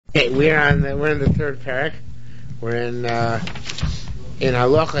Okay, we're in the third parak. We're in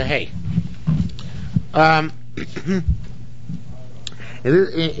Halacha Hey.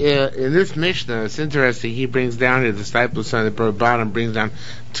 In this Mishnah, it's interesting. He brings down here the disciples on the bottom brings down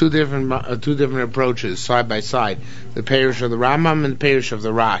two different approaches side by side: the parish of the Rambam and the parish of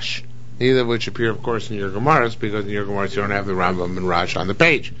the Rash. Neither of which appear, of course, in your Gemaras, because in your Gemaras you don't have the Rambam and Rash on the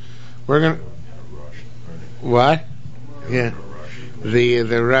page. We're gonna what? Yeah. The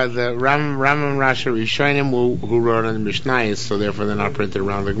Rambam Rash Rishonim who wrote on the Mishnayos, so therefore they're not printed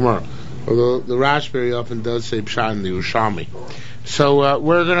around the Gemara. Although the Rash very often does say Pshat in the Yerushalmi. So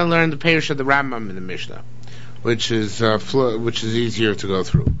we're going to learn the parish of the Rambam in the Mishnah, which is easier to go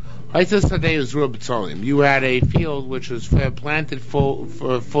through. You had a field which was planted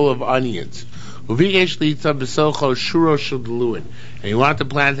full of onions. And you want to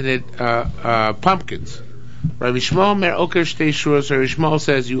plant in it pumpkins. Rabbi Shmuel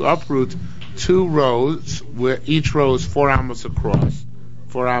says you uproot 2 rows, where each row is 4 amos across,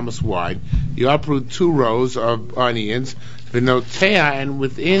 4 amos wide. You uproot 2 rows of onions, and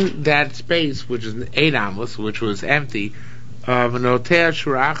within that space, which is 8 amos, which was empty,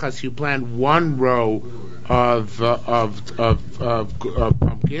 you plant 1 row of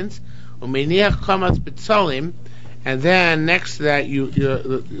pumpkins, and then next to that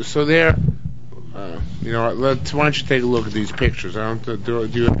so there. Why don't you take a look at these pictures? Do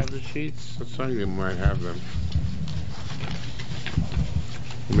you have the sheets? Some of you might have them.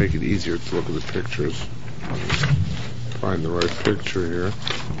 It'll make it easier to look at the pictures. Find the right picture here.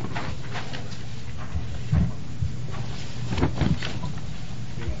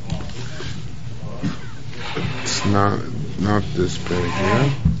 It's not this page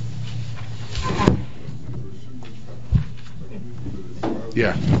here.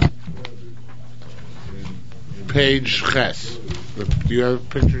 Yeah. Page Ches. Do you have a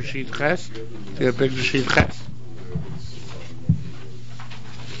picture sheet Ches? Do you have a picture sheet Ches?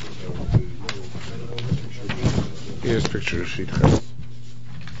 Here's picture sheet Ches.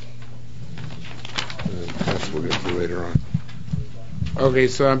 Ches we'll get to later on. Okay,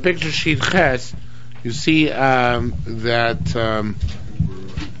 so on picture sheet Ches, you see that. Let me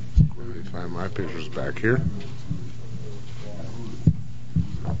find my pictures back here.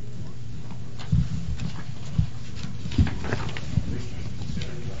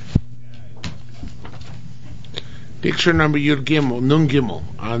 Picture number Yud Gimel, Nun Gimel,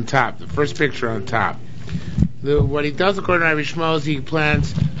 on top. The first picture on top. What he does according to Rabbi Shmuel is he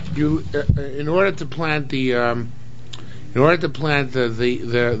plants. In order to plant the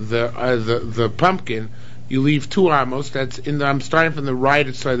pumpkin, you leave 2 amos. I'm starting from the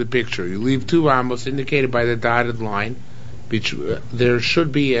right side of the picture. You leave 2 amos indicated by the dotted line. There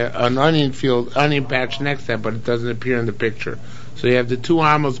should be an onion patch next to that, but it doesn't appear in the picture. So you have the 2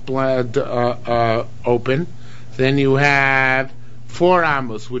 amos open. Then you have 4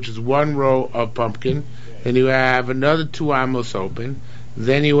 amos, which is 1 row of pumpkin. Then you have another 2 amos open.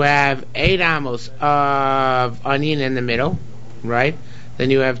 Then you have 8 amos of onion in the middle, right? Then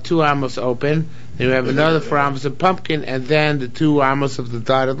you have 2 amos open. Then you have another 4 amos of pumpkin, and then the 2 amos of the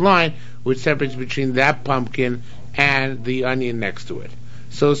dotted line, which separates between that pumpkin and the onion next to it.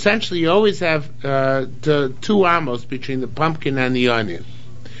 So essentially, you always have 2 amos between the pumpkin and the onion.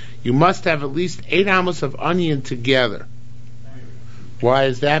 You must have at least 8 amos of onion together. Why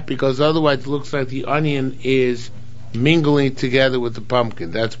is that? Because otherwise it looks like the onion is mingling together with the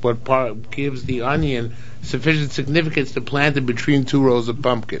pumpkin. That's what gives the onion sufficient significance to plant it between 2 rows of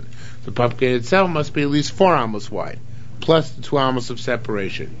pumpkin. The pumpkin itself must be at least 4 amos wide, plus the 2 amos of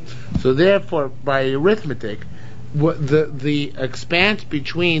separation. So therefore, by arithmetic, the expanse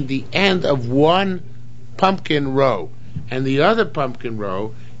between the end of one pumpkin row and the other pumpkin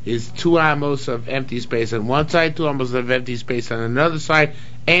row is 2 amos of empty space on one side, 2 amos of empty space on another side,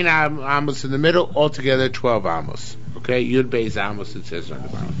 8 amos in the middle, altogether 12 amos. Okay, Yud Beis amos it says on the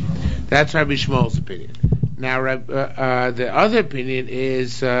bottom. That's Rabbi Shmuel's opinion. Now, the other opinion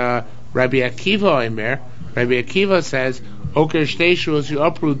is Rabbi Akiva Omer. Rabbi Akiva says, Oker shtei shuros, you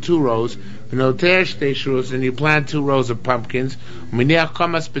uproot 2 rows, v'noter shtei shuros, and you plant 2 rows of pumpkins, u'miniach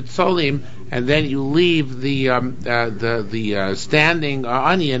kamas petzolim, and then you leave the standing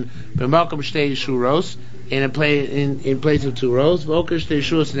onion b'malkom shtei shuros in place of 2 rows. V'oker shtei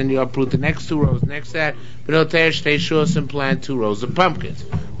shuros, and then you uproot the next 2 rows next to that, v'noter shtei shuros, and plant 2 rows of pumpkins.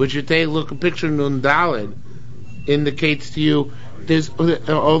 Which you take a look at picture Nun Daled indicates to you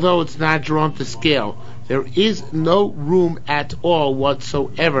although it's not drawn to scale, there is no room at all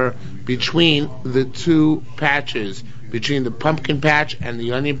whatsoever between the 2 patches between the pumpkin patch and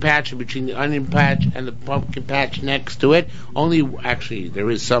the onion patch, and between the onion patch and the pumpkin patch next to it. Actually, there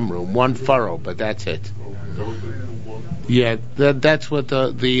is some room, one furrow, but that's it. Yeah, that's what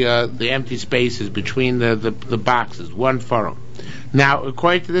the empty space is between the boxes, one furrow. Now,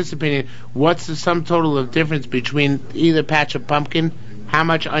 according to this opinion, what's the sum total of difference between either patch of pumpkin? How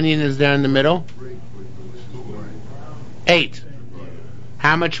much onion is there in the middle? 8.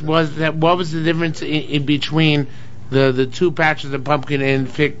 How much was that? What was the difference in between the two patches of pumpkin in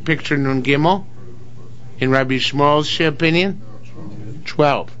picture Nun Gimel? In Rabbi Shmuel's opinion?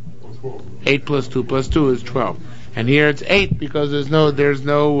 12. 8 plus 2 plus 2 is 12. And here it's 8 because there's no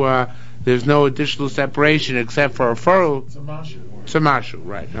additional separation except for a furrow. It's a mashu,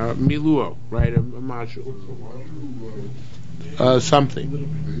 right? Miluo, right? A mashu.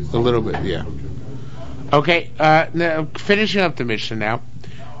 Something. A little bit, yeah. Okay, now, finishing up the Mishnah now.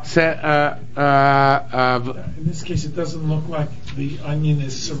 So, in this case, it doesn't look like the onion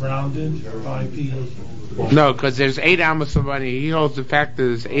is surrounded by the... No, because there's 8 amos of onion. He holds the fact that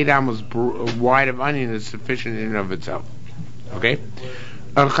there's 8 amos wide of onion is sufficient in and of itself. Okay?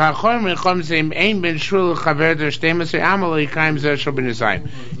 In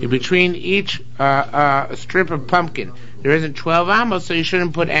between each strip of pumpkin, there isn't 12 amos, so you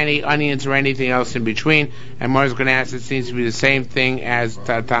shouldn't put any onions or anything else in between. And Mar's going to ask, it seems to be the same thing as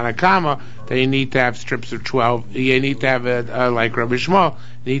Tanakama, that you need to have strips of 12. You need to have, like Rabbi Shmuel,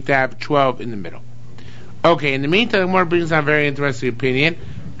 you need to have 12 in the middle. Okay, in the meantime, Gemara brings on a very interesting opinion.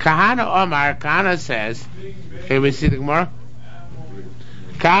 Kahana says, okay, we see the Gemara?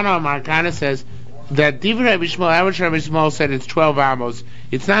 Kahana says that Divrei Rabbi Shmuel, average Rabbi Shmuel said it's 12 amos.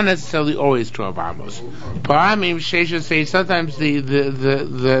 It's not necessarily always 12 amos. Paramim Shesha say sometimes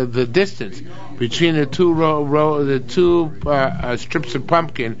the distance between the two strips of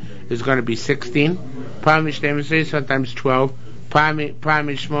pumpkin is going to be 16. Paramim Shneim say sometimes 12. Paramim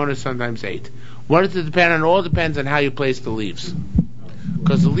Shmona sometimes 8. What does it depend on? It all depends on how you place the leaves,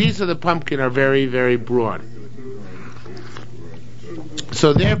 because the leaves of the pumpkin are very, very broad.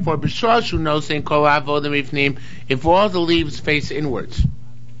 So therefore, b'shashu knows saying kol avodim ifnim, if all the leaves face inwards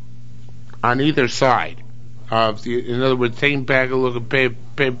on either side of the, in other words, taking back a look at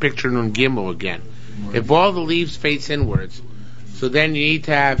picture Nun Gimel again. If all the leaves face inwards, so then you need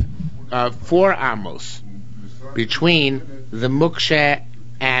to have 4 amos between the mukshe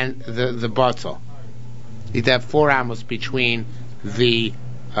and the bottle. You need to have 4 amos between the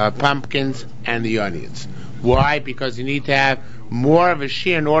pumpkins and the onions. Why? Because you need to have more of a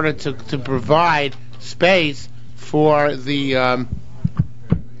shiur in order to provide space for the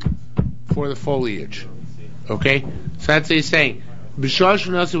foliage. Okay? So that's what he's saying.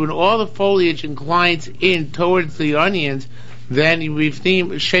 When all the foliage inclines in towards the onions, then we need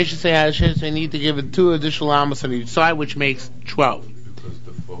to give it 2 additional amos on each side, which makes 12. Because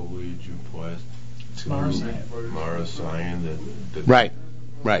the foliage implies Marasayan that right.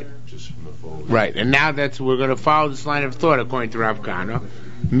 Just from the foliage. Right, and now we're going to follow this line of thought according to Rav Kahana.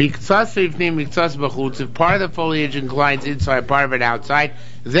 If part of the foliage inclines inside, part of it outside,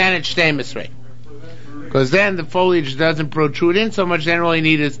 then it's shtei misrei. Because then the foliage doesn't protrude in so much, then all you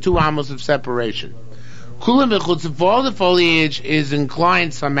need is 2 amos of separation. If all the foliage is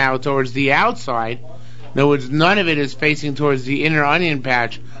inclined somehow towards the outside, in other words, none of it is facing towards the inner onion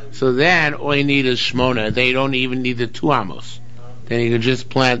patch, so then all you need is shmona. They don't even need the 2 amos. Then you can just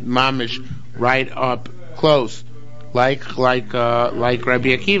plant mamish right up close, like Rabbi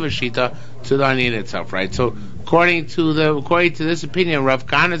Akiva's shita, to the onion itself, right? So according to this opinion, Rav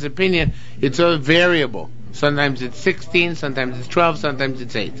Kahana's opinion, it's a variable. Sometimes it's 16, sometimes it's 12, sometimes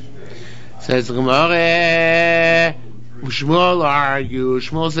it's 8. Says Gemara, Shmuel argues.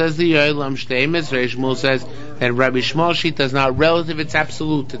 Shmuel says the Yolam Shtei Misrei. Shmuel says that Rabbi Shmuel's shita is not relative; it's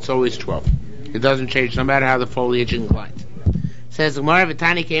absolute. It's always 12. It doesn't change no matter how the foliage inclines. Says Gemara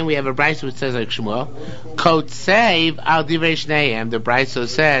V'Tani came. We have a brayso which says like Shmuel. Kot save al divrei shneim. The brayso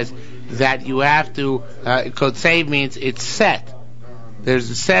says that you have to. Kot save means it's set.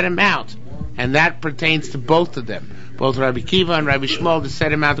 There's a set amount, and that pertains to both of them. Both Rabbi Kiva and Rabbi Shmuel. The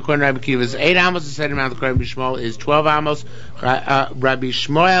set amount according to Rabbi Kiva is 8 amos. The set amount according to Rabbi Shmuel is 12 amos. Rabbi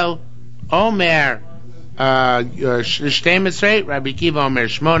Shmuel Omer Shtei Misrei. Rabbi Kiva Omer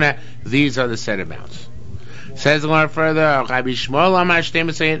Shmona. These are the set amounts. Says one further, Rabbi Shmuel Amar Shtei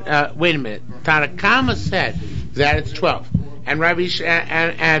Misrei. Wait a minute. Tanakama said that it's 12, and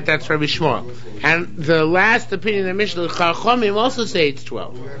and that's Rabbi Shmuel. And the last opinion of the Mishnah, Chachomim also say it's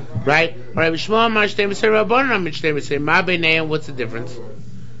 12, right? Rabbi Shmuel Amar Shtei Misrei. Rabbanan Amar Shtei Misrei. Ma b'neihem. What's the difference?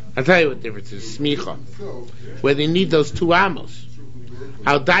 I'll tell you what the difference is. Smicha, where they need those 2 amos.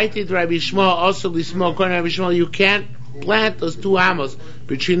 Al daitid Rabbi Shmuel also lismo. According to Rabbi Shmuel, you can't plant those 2 amos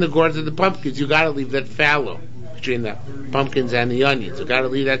between the gourds of the pumpkins, you got to leave that fallow between the pumpkins and the onions. You got to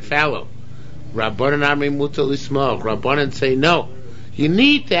leave that fallow. Rabbanan amri mutar lismach. Rabbanan say no. You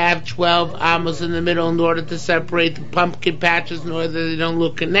need to have 12 amos in the middle in order to separate the pumpkin patches in order that they don't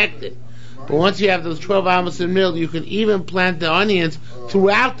look connected. But once you have those 12 amos in the middle, you can even plant the onions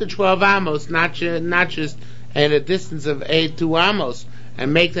throughout the 12 amos, not just at a distance of 2 amos,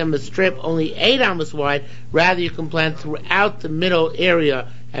 and make them a strip only 8 amos wide. Rather, you can plant throughout the middle area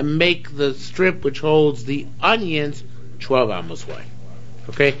and make the strip which holds the onions 12 amos wide.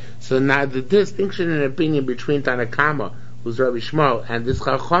 Okay? So now the distinction in opinion between Tanakama, who's Rabbi Shmuel, and this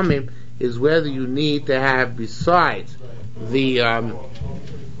Chachamim is whether you need to have besides the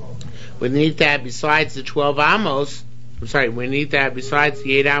 12 amos, we need to have besides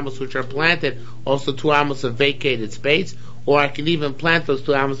the 8 amos which are planted, also 2 amos of vacated space, or I can even plant those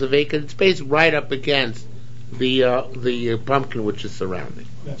 2 amos of vacated space right up against the pumpkin which is surrounding.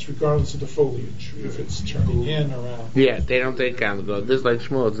 That's regardless of the foliage, if it's turning in or out. Yeah, they don't take account of the gold. This is like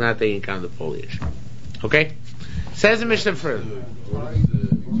Shmuel, it's not taking account of the foliage. Okay? Says the Mishnah further.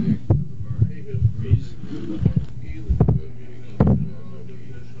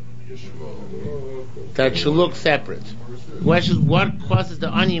 That should look separate. The question is, what causes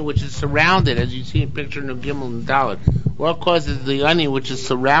the onion which is surrounded, as you see in picture in Gimel and Dalet, what causes the onion which is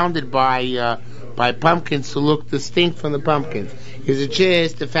surrounded by pumpkins to look distinct from the pumpkins? Is it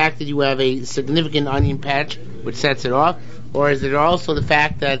just the fact that you have a significant onion patch which sets it off, or is it also the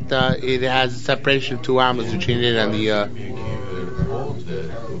fact that it has a separation of 2 amos between it and the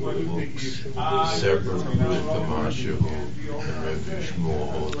separate with the Masha and Rabbi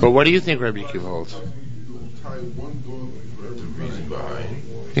Shmuel. Well, what do you think Rabbi Akiva holds? The reason behind.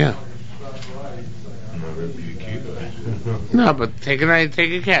 Yeah. Not Rabbi Akiva. No, but take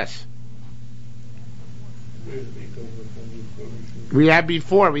a guess. We had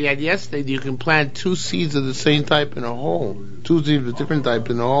yesterday that you can plant 2 seeds of the same type in a hole. 2 seeds of different type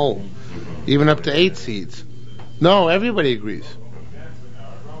in a hole. Even up to 8 seeds. No, everybody agrees.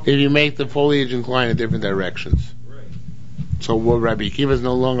 If you make the foliage incline in different directions. So Rabbi Akiva is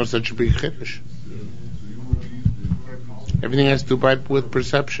no longer such a big chiddush. Everything has to do with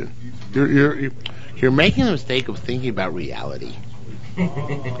perception. You're making the mistake of thinking about reality. Do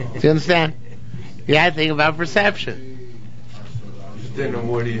you understand? You have to think about perception. Then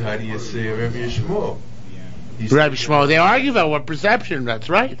how do you say Rabbi Shmuel? Rabbi Shmuel, they argue about what perception. That's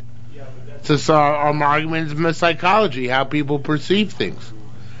right. So our argument is psychology, how people perceive things.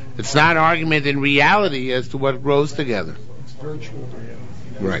 It's not an argument in reality as to what grows together. It's virtual reality.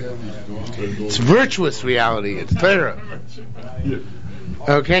 Right. It's virtuous reality. It's Torah.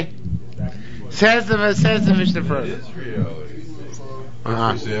 Okay. Says the Mishnah further. It is reality.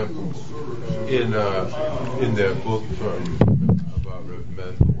 For example, in that book about Rev.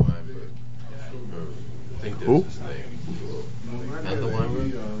 Mendel Weinberg, I think that's his name. Mendel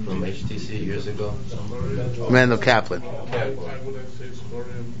Weinberg from HTC years ago. Mendel Kaplan.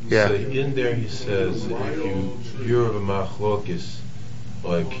 Yeah. So in there he says that if you hear of a machlokes,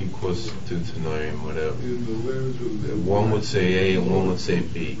 like he quotes 2 Tanoim, whatever, one would say A and one would say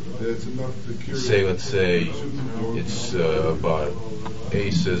B. Let's say it's about,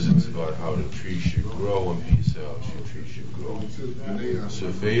 A says it's about how the tree should grow, and B says how the tree should grow. So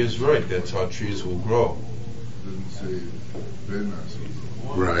if A is right, that's how trees will grow.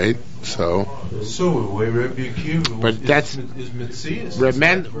 Right. So the way Rabbi Akiva but that's is Metzias.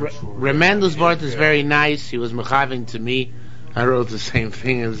 Remendel's Vart is very nice. He was mechaving to me. I wrote the same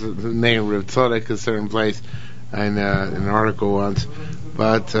thing as the name Rav Tzadok a certain place in an article once.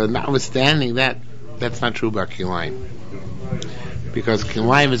 But notwithstanding that, that's not true about Kilayim. Because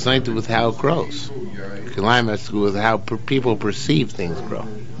Kilayim is not to do with how it grows. Kilayim has to do with how people perceive things grow.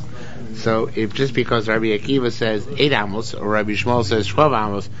 So if just because Rabbi Akiva says 8 amos or Rabbi Shmuel says 12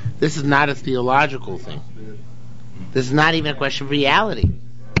 amos, this is not a theological thing. This is not even a question of reality.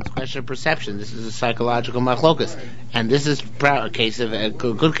 It's a question of perception. This is a psychological machlokas. And this is a good case of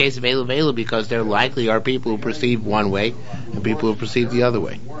Elu Velu because there likely are people who perceive one way and people who perceive the other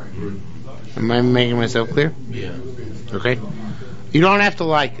way. Am I making myself clear? Yeah. Okay? You don't have to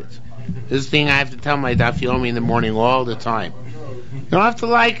like it. This thing I have to tell my Daf Yomi in the morning all the time. You don't have to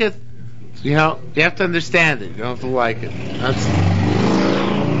like it. You have to understand it. You don't have to like it.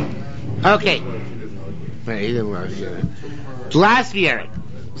 Okay. Wait, he didn't want to hear that. Last Vierik.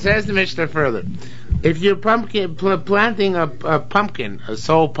 Says the Mishnah further. If you're planting a pumpkin, a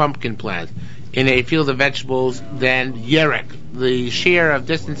sole pumpkin plant, in a field of vegetables, then Yerek, the shiur of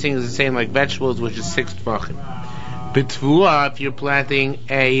distancing is the same like vegetables, which is 6 tvachim. B'tvua, if you're planting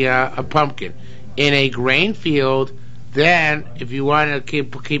a pumpkin in a grain field, Then, if you want to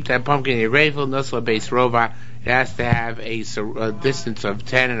keep that pumpkin in your gravefield, nosla base rova, it has to have a distance of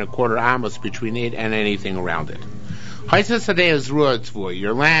 10.25 amos between it and anything around it.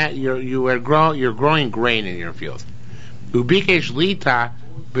 Your land, you're growing grain in your field. Ubikesh lita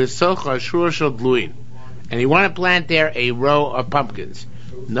besocha shiur shel dluin, and you want to plant there a row of pumpkins.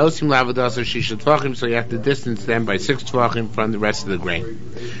 Nosim lavadasa shisha tvachim, so you have to distance them by 6 tvachim from the rest of the grain.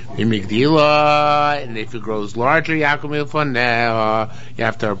 And if it grows larger, you have to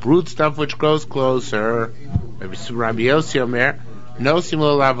uproot stuff which grows closer. Rabbi Yossi Omer, nosim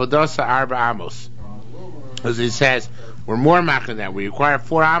lavadasa arba amos. As he says, we're more mach than that. We require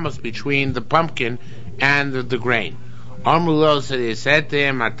 4 amos between the pumpkin and the grain. Amrulo, so they said to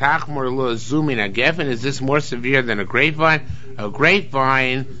him, is this more severe than a grapevine? A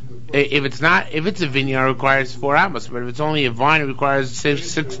grapevine, if it's a vineyard, it requires 4 amos, but if it's only a vine, it requires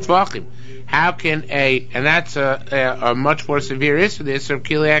 6 tvachim. How can and that's a much more severe issue, this of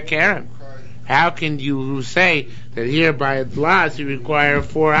Kilei Karen. How can you say that here by its laws you require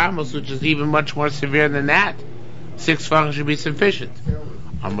 4 amos, which is even much more severe than that? 6 tvachim should be sufficient.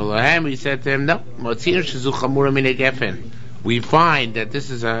 He said to him, no, we find that this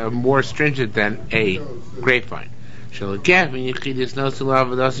is more stringent than a grapevine. A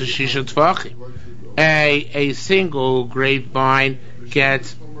single grapevine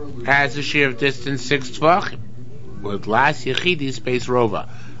has a shear of distance 6 tvachim. With las yechidi space rova.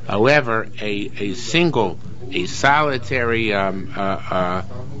 However, a solitary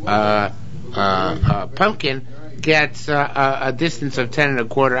pumpkin gets a distance of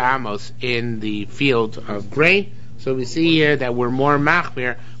 10.25 amos in the field of grain. So we see here that we're more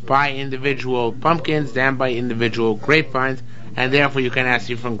machmir by individual pumpkins than by individual grapevines, and therefore you can ask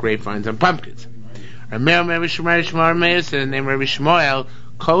you from grapevines and pumpkins. The name Rabbi Shmuel,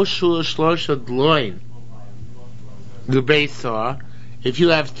 Koshu Shlosha Dloin. The base saw, if you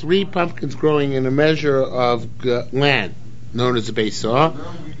have 3 pumpkins growing in a measure of land known as a base saw,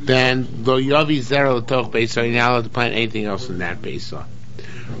 then though Yavi Zero Toch base saw, you're not allowed to plant anything else in that base saw.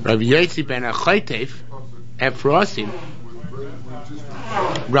 Rabbi Yossi ben Achaytef Ephrosim,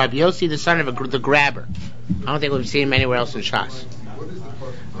 Rabbi Yossi, the son of the grabber. I don't think we've seen him anywhere else in Shas.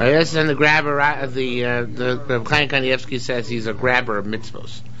 Rabbi Yossi, the grabber, the Chaim Kanievsky says he's a grabber of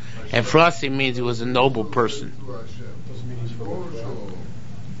mitzvos. Ephrosim means he was a noble person.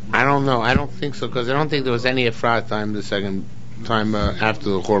 I don't know. I don't think so, because I don't think there was any Efrat time the second time after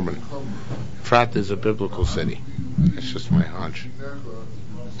the Churban. Efrat is a biblical city. That's just my hunch.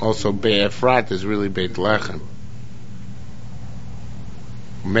 Also, Efrat is really Beit Lechem.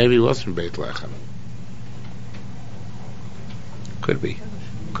 Maybe it wasn't Beit Lechem. Could be.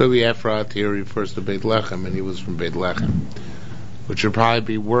 Could be Efrat here refers to Beit Lechem, and he was from Beit Lechem. Which would probably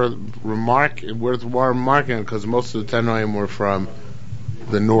be worth remarking, because most of the Tanoim were from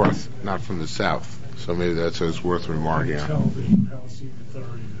the north, not from the south. So maybe that's why it's worth remarking on. Tell the Palestinian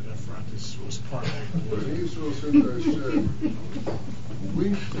Authority that Ephraim was part of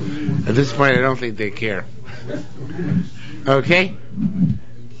it. At this point, I don't think they care. Okay?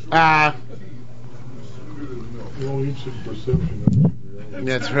 That's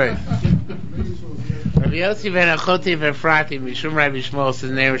right. Rabbi Yossi ben Achoti v'Efrati Mishum Rabbi Shmuel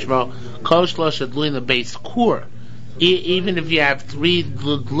says, name Shmuel, Kol Shlosha Dluim the base core. Even if you have 3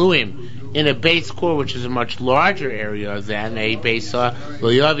 Dluim in a base core, which is a much larger area than a base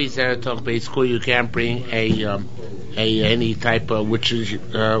Loyavi Zeratok base core, you can't bring any type of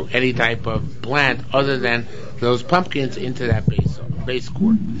any type of plant other than those pumpkins into that base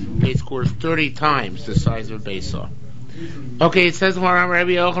core. Base core is 30 times the size of a base saw. Okay, it says more on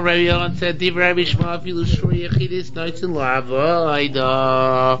Rabbi Yochanan said, Div Rabbi Shmuel Filu Shuri Yechidis Noitzin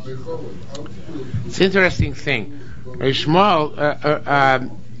La'avoida. It's an interesting thing. Rabbi Shmuel,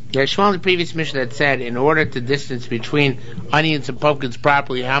 in the previous mission had said, in order to distance between onions and pumpkins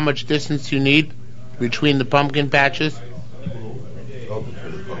properly, how much distance you need between the pumpkin patches?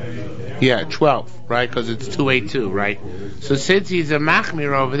 Yeah, 12, right? Because it's 282, right? So since he's a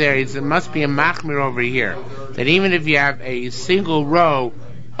machmir over there, it must be a machmir over here. That even if you have a single row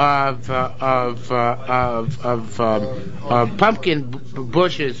of pumpkin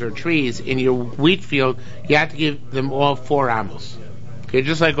bushes or trees in your wheat field, you have to give them all 4 amos. Okay,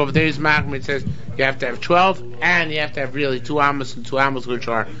 just like over there, his machmir, it says you have to have 12, and you have to have really 2 amos and 2 amos, which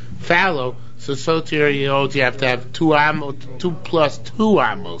are fallow. So to you have to have 2 plus 2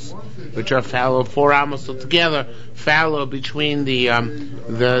 amos, which are fallow, 4 amos altogether, fallow between the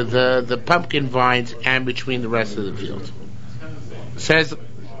pumpkin vines and between the rest of the field. Says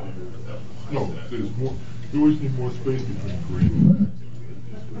no, there's more. You always need more space between green.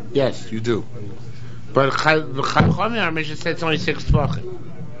 Yes, you do. But Chachami our Mishnah said it's only 6 tvachim.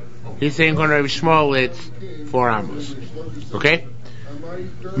 He's saying on Rabbi Shmuel it's 4 amos. Okay?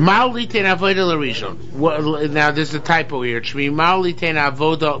 Now there's a typo here. It should be Ma'olitein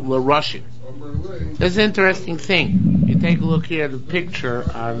avoda l'roshin. That's an interesting thing. You take a look here at the picture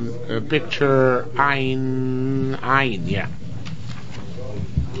on picture Ayin, yeah.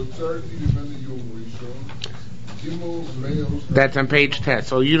 That's on page test.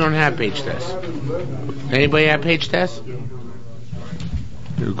 So you don't have page test. Anybody have page test?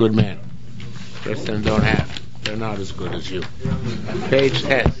 You're a good man. The rest of them don't have. They're not as good as you. Page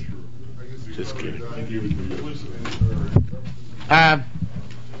test. Just kidding.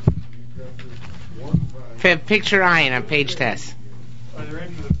 Picture Ayin on page test.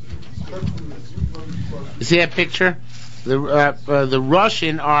 You see that picture? The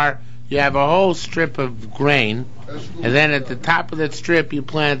Russian are, you have a whole strip of grain, and then at the top of that strip you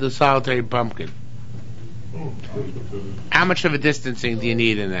plant the solitary pumpkin. How much of a distancing do you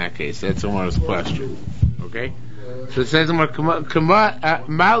need in that case? That's the honest question. Okay? So it says more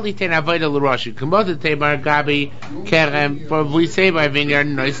Ma'olitein avoda l'roshin. Kamotete bar gabi kerem. We say by vineyard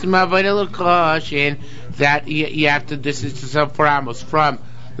noisim avoda l'roshin that you have to distance yourself 4 amos from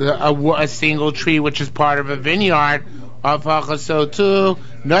a single tree which is part of a vineyard. So too,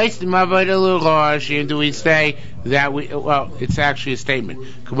 noisim avoda l'roshin. Do we say that it's actually a statement.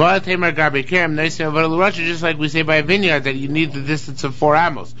 Kamotete bar gabi kerem noisim avoda l'roshin. Just like we say by a vineyard that you need the distance of 4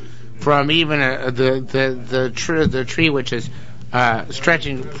 amos. From even the tree which is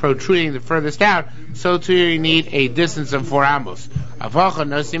protruding the furthest out, so too you need a distance of 4 amos.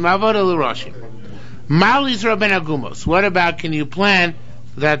 What about, can you plant,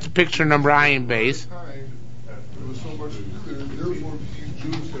 that's picture number Ayin base.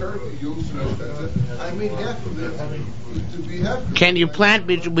 Can you plant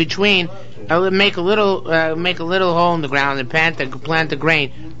between, make a little hole in the ground and plant the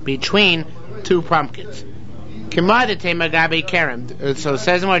grain between 2 pumpkins? So it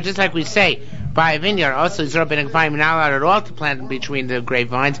says more, just like we say by a vineyard, also you're not allowed at all to plant between the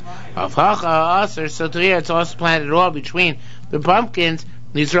grapevines. So to here it's also planted at all between the pumpkins.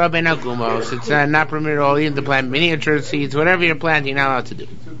 It's not permitted at all even to plant miniature seeds, whatever you're planting, you're not allowed to do.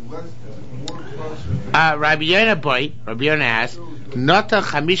 Rabbi Yonah asks, Nota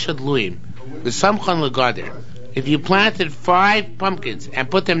chamisha dluim v'samchan legader. If you planted 5 pumpkins and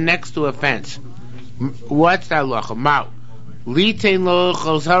put them next to a fence, what's the halacha? Mao litein lo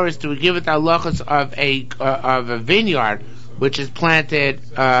chosharis, to give it the halachas of a vineyard which is planted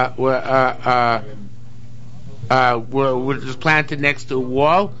which is planted next to a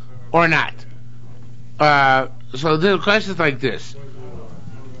wall or not? So the question is like this.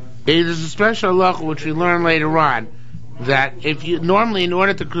 There's a special halacha which we learn later on, that if you normally, in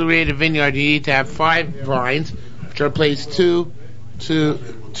order to create a vineyard, you need to have 5 vines, which are placed 2, 2,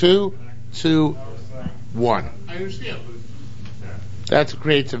 2, 2, 1. I understand. That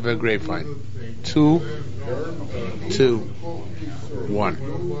creates a grapevine. 2, 2, 1.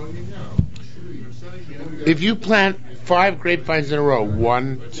 If you plant 5 grapevines in a row,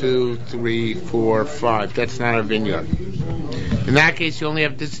 1, 2, 3, 4, 5, that's not a vineyard. In that case, you only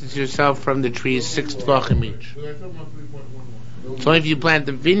have to distance yourself from the trees 6 tvachim each. It's only if you plant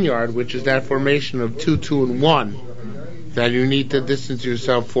the vineyard, which is that formation of 2, 2, and 1, that you need to distance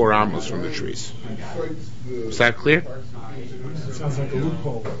yourself 4 amos from the trees. Is that clear? It sounds like a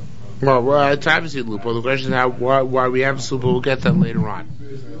loophole. Well, it's obviously a loophole. The question is why we have a loophole. We'll get that later on.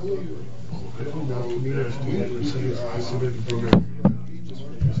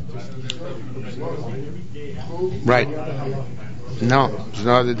 Right. No,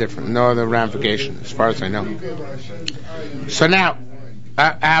 there's no other ramification, as far as I know. So now,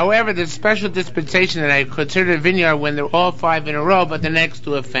 however, there's a special dispensation that I consider a vineyard when they're all 5 in a row, but they're next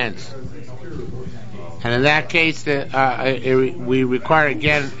to a fence. And in that case, we require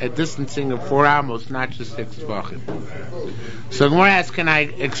again a distancing of 4 amos, not just 6 tvachim. So Gemara asks, can I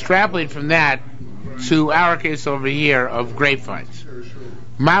extrapolate from that to our case over here of grapevines?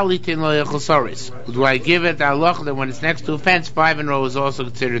 Do I give it the halacha that when it's next to a fence, 5 in a row is also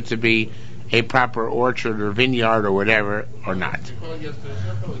considered to be a proper orchard or vineyard or whatever, or not?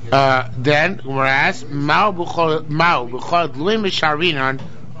 Then Gemara asks,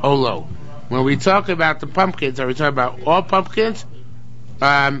 when we talk about the pumpkins, are we talking about all pumpkins?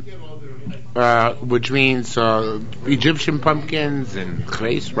 Which means Egyptian pumpkins and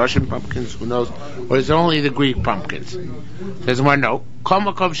Russian pumpkins, who knows? Or is it only the Greek pumpkins? There's one no.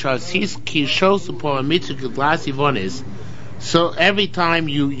 So every time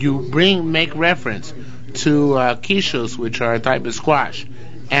you make reference to kishos, which are a type of squash,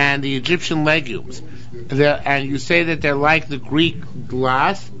 and the Egyptian legumes, and you say that they're like the Greek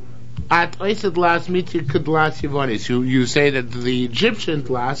glass. At oised glass mitzi glass yivonis. You say that the Egyptian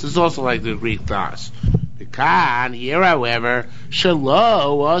glass is also like the Greek glass. Kan here, however,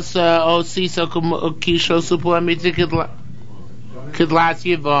 shalo also osiso kisho supua mitzi glass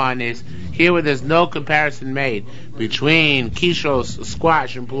yivonis. Here, where there's no comparison made between kishos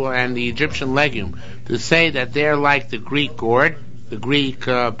squash and the Egyptian legume, to say that they're like the Greek gourd, the Greek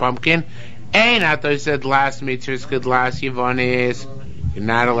pumpkin. Ein ato said glass mitzi glass yivonis. You're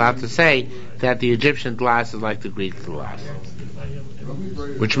not allowed to say that the Egyptian glass is like the Greek glass.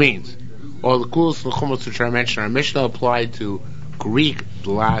 Which means, all the kulos and chumos which I mentioned in our Mishnah apply to Greek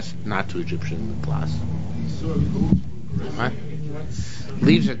glass, not to Egyptian glass. What?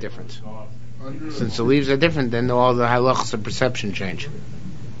 Leaves are different. Since the leaves are different, then all the halachas of perception change.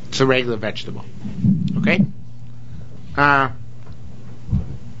 It's a regular vegetable. Okay?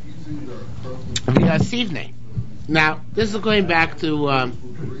 V'yasivne. Now, this is going back to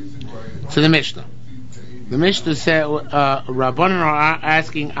the Mishnah. The Mishnah said, Rabbanan are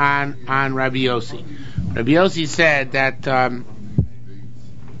asking on Rabbi Yossi. Rabbi Yossi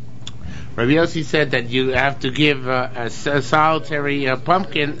said that you have to give a solitary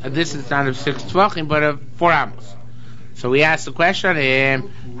pumpkin a distance not of 6 tvachim, but of 4 amos. So we asked the question,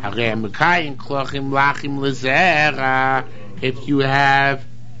 if you have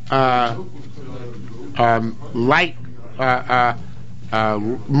light,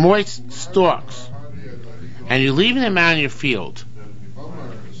 moist stalks, and you're leaving them out in your field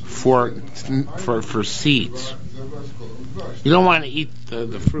for seeds. You don't want to eat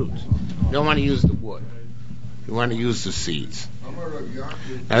the fruit. You don't want to use the wood. You want to use the seeds.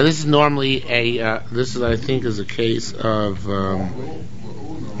 Now, this is normally this is, I think, is a case of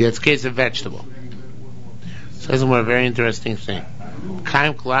it's a case of vegetable. So this is a very interesting thing.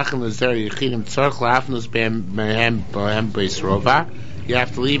 You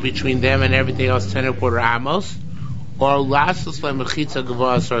have to leave between them and everything else 10.25 amos, or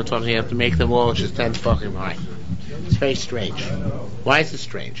you have to make them all just 10 fucking high. It's very strange. Why is it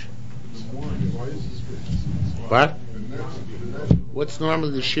strange? What? What's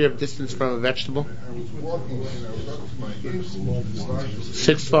normally the shiur of distance from a vegetable?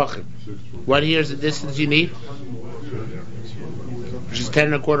 6 fucking. What here is the distance you need? Which is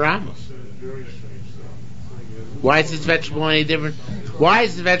 10.25 amos. Why is this vegetable any different? Why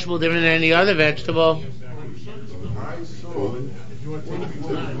is the vegetable different than any other vegetable?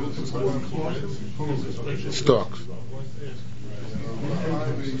 Stalks.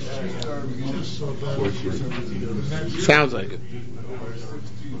 Sounds like it.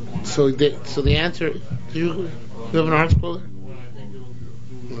 So the answer. Do you have an arts puller?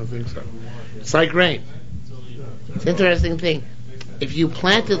 I don't think so. It's like rain. It's an interesting thing. If you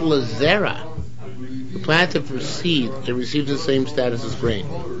planted lazera, you planted for seed, it receives the same status as grain.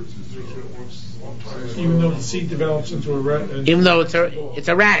 Even though the seed develops into even though it's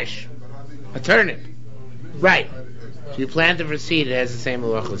a radish, a turnip, right? So you plant it for seed, it has the same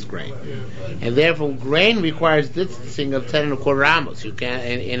halacha as grain, and therefore grain requires distancing of 10.25 amos. You can't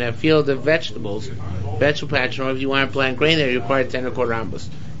in a field of vegetable patch. Or if you want to plant grain there, you require 10.25 amos.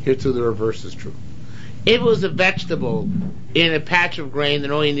 Here too, the reverse is true. If it was a vegetable in a patch of grain, then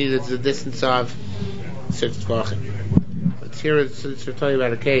all you need is a distance of 6 tvachim. Let's hear it. Let's tell you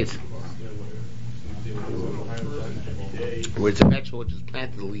about a case where it's a vegetable which is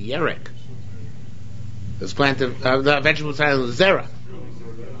planted liyerek. It's planted. The vegetable is planted zera.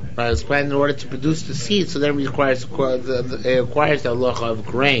 But it's planted in order to produce the seed, so then it requires the halacha of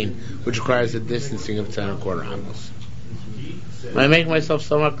grain, which requires the distancing of 10.25 amos. Am I making myself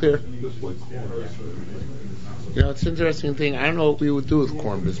somewhat clear? You know, it's an interesting thing. I don't know what we would do with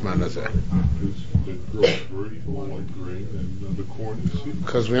corn this manazeh.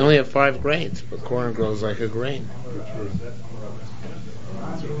 Because we only have 5 grains, but corn grows like a grain.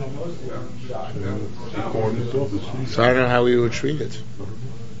 So I don't know how we would treat it.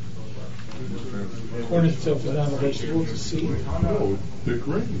 Corn itself is not a vegetable, it's a seed. No, they're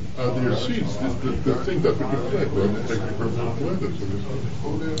grain. They're seeds. The thing that we can plant, right? They take the person and plant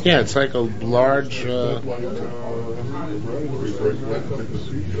it. Yeah, it's like a large.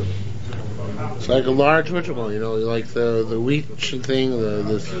 It's like a large vegetable, you know, like the wheat thing,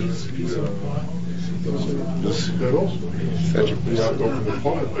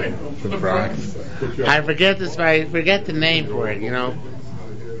 I forget the name for it, you know.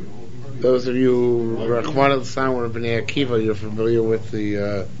 Those of you Rachman al-Sam were B'nai Akiva, you're familiar with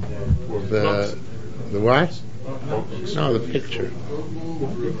the what? No, the picture.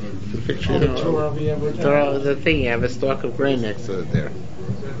 The picture, you know, the thing, you have a stalk of grain next to it there.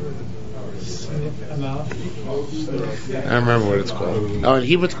 enough. I don't remember what it's called. Oh, in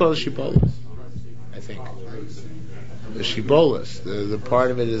Hebrew it's called a shibolus, I think. The shibolus. The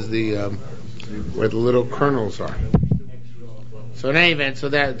part of it is the where the little kernels are. So in any event, so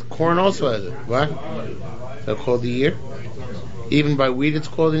that corn also has it. What? They're called the year? Even by wheat it's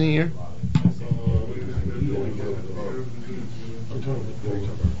called in the year?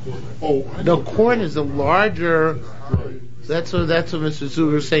 No, corn is a larger. That's what Mr.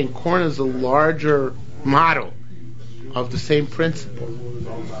 Zuger was saying. Corn is a larger model of the same principle.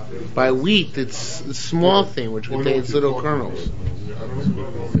 By wheat, it's a small thing which contains little kernels.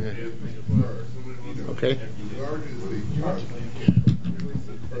 Okay.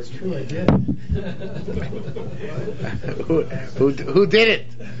 That's true, I did. Who did it?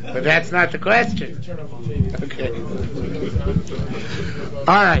 But that's not the question. Okay.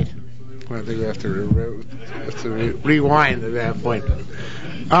 All right. I think we have to rewind at that point.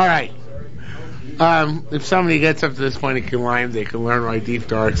 All right. If somebody gets up to this point in Kilayim, they can learn my deep,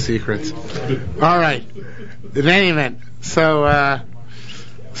 dark secrets. All right. In any event, so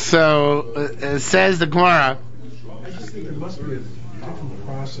says the Gemara. I just think there must be a different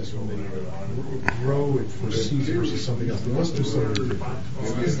process when they grow it for seeds versus something else. They must do something different.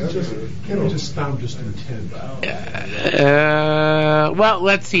 Can't just stop just intent. Well,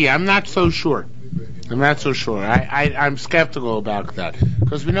 let's see. I'm not so sure. I'm skeptical about that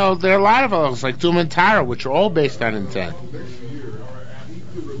because we know there are a lot of others like Tum and Tara, which are all based on intent.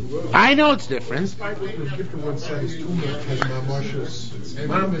 I know it's different.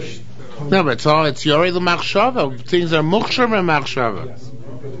 No, but it's Yorei l'machshava. Things are mukhshar m'machshava.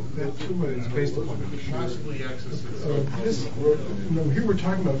 That tumah is based upon here we're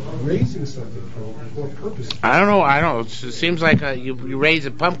talking about raising something for what purpose? I don't know. It seems like you raise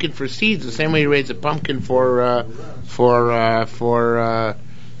a pumpkin for seeds the same way you raise a pumpkin for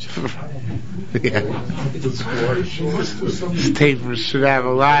yeah. State should have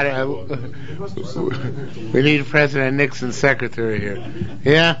a lot of. We need President Nixon's secretary here.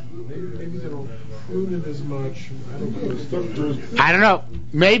 Yeah. Maybe they don't prune it as much. I don't know.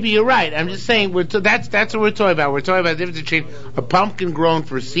 Maybe you're right. I'm just saying that's what we're talking about. We're talking about the difference between a pumpkin grown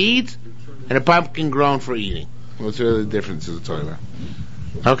for seeds and a pumpkin grown for eating. What's the differences we're talking about?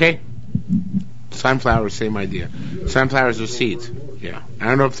 Okay. Sunflowers, same idea. Sunflowers are seeds. Yeah. I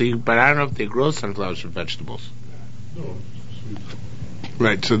don't know if they grow sunflowers for vegetables.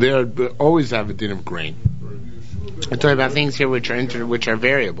 Right. So they always have a din of grain. I'm talking about things here which are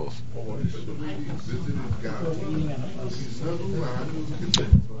variables.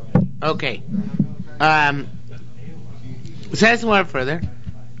 Okay. Says one further.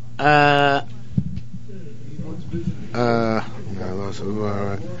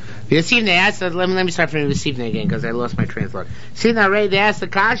 Yasivne asked. Let me start from Yasivne again because I lost my train of thought. See now, Ray, they asked the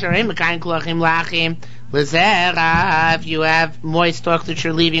kasha. If you have moist stalks that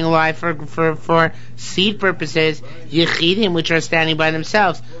you're leaving alive for seed purposes, yechidim which are standing by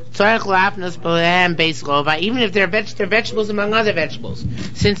themselves, even if they're vegetables among other vegetables,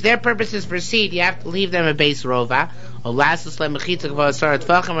 since their purpose is for seed, you have to leave them a base rova, or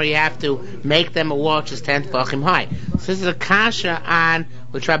you have to make them a wall which is 10 tefachim high. So this is a kasha on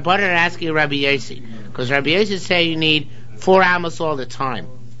which Rabbanan are asking Rabbi Yossi, because Rabbi Yossi say you need 4 amos all the time.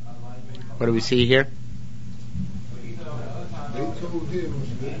 What do we see here?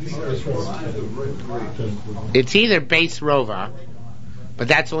 It's either base rova, but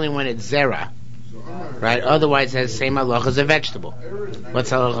that's only when it's zera, right? Otherwise, it has the same halach as a vegetable.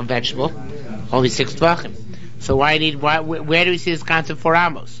 What's halach of a vegetable? Only 6 tvachim. So where do we see this concept 4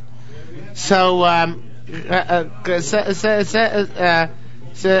 amos? So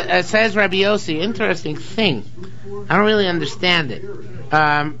says Rabbi Yossi, interesting thing. I don't really understand it.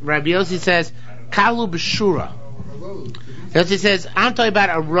 Rabbi Yossi says, Kalu b'shura. Yossi says, I'm talking about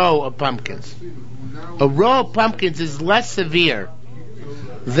a row of pumpkins. A row of pumpkins is less severe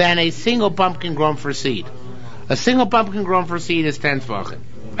than a single pumpkin grown for seed. A single pumpkin grown for seed is 10 tvachim.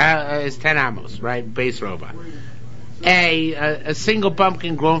 Is 10 amos, right? Base rova. A single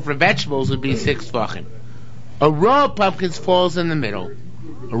pumpkin grown for vegetables would be 6 tvachim. A row of pumpkins falls in the middle.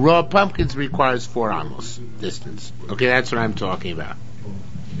 A row of pumpkins requires 4 amos distance. Okay, that's what I'm talking about.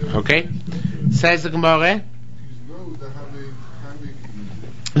 Okay? Says the Gemara.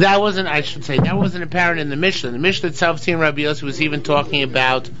 That wasn't apparent in the Mishnah. The Mishnah itself, seeing Rabbi Yossi, was even talking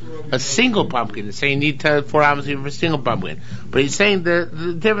about a single pumpkin. It's saying you need 4 amos even for a single pumpkin. But he's saying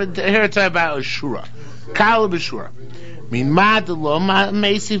the different, here it's talking about a shura. Kala b'shura.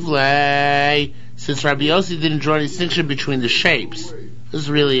 Since Rabbi Yossi didn't draw a distinction between the shapes This is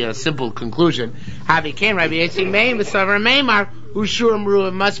really a simple conclusion. Havi came Rabbi Yossi Meir B'Savar Meimar Ushur Amru.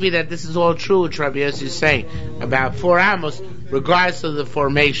 It must be that this is all true, which Rabbi Yossi is saying about 4 amos, regardless of the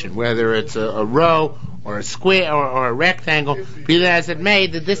formation, whether it's a row or a square or a rectangle. Be that as it may,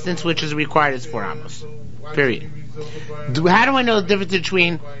 the distance which is required is 4 amos. Period. How do I know the difference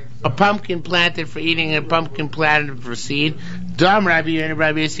between a pumpkin planted for eating and a pumpkin planted for seed? Dam Rabbi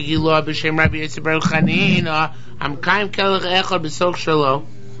Yossi Gilo B'Shem Rabbi Yossi Baruch Hanina Am Kaim Kelech Echad B'Sok Shalo.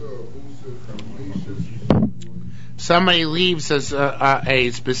 Somebody leaves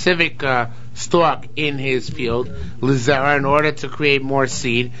a specific stalk in his field, lizara, in order to create more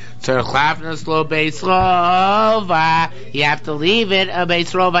seed. So you have to leave it a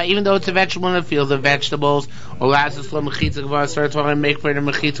beis rova, even though it's a vegetable in the field. The vegetables, make for the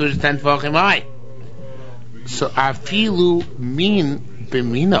mechitza, which is 10 tefachim high. So afilu min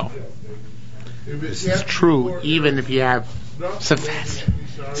b'mino. This is true, even if you have.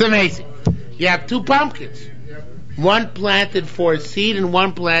 It's amazing. You have 2 pumpkins. One planted for seed and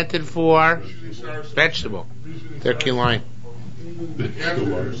one planted for vegetable. They're kilayim.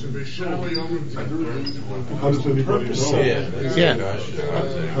 Yeah.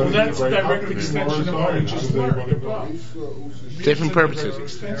 Well, that's a direct extension of what we just learned above. Different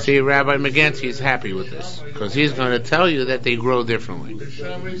purposes. See, Rabbi McGanty is happy with this because he's going to tell you that they grow differently,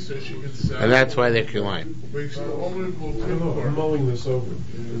 and that's why they're kilayim. I'm mulling this over.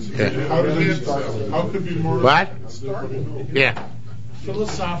 Yeah. How could be more? What? Yeah.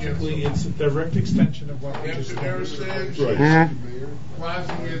 Philosophically, it's a direct extension of what we just learned. Mm-hmm.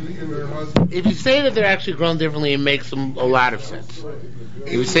 If you say that they're actually grown differently, it makes a lot of sense.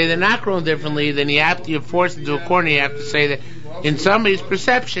 If you say they're not grown differently, then you're forced into a corner. You have to say that in somebody's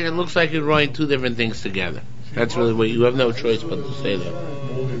perception, it looks like you're growing 2 different things together. That's really what you have no choice but to say that.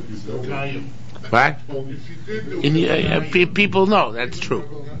 What? People know that's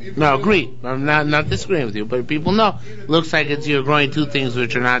true. No, agree. I'm not disagreeing with you, but people know. Looks like you're growing 2 things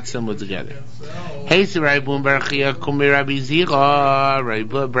which are not similar together. Hey, Raibun Barchia Kumi Rabbi Zira.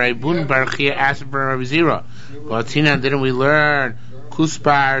 Raibun Barchia asked for Rabbi Zira. But didn't we learn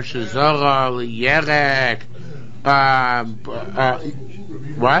Kuspar Shazara Yerek?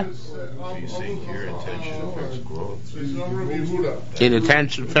 What? You saying here intention affects growth?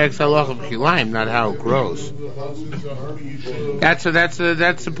 Intention affects halacha of kilayim, not how it grows. That's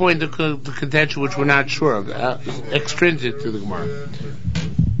the point of the contention which we're not sure of, extrinsic to the Gemara.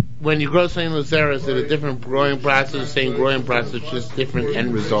 When you grow something with zera, is it a different growing process, the same growing process, just different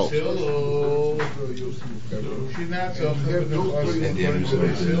end result?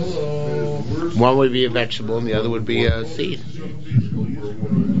 One would be a vegetable and the other would be a seed.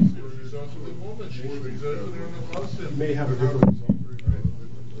 May have a different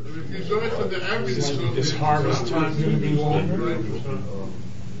result. Is harvest time going to be longer?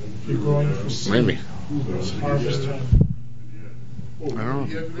 You're growing for seed. Maybe. Is harvest time? I don't know.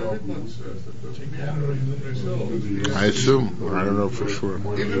 I assume. I don't know for sure.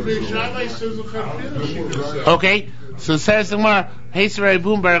 Okay, so says the Gemara, Hey,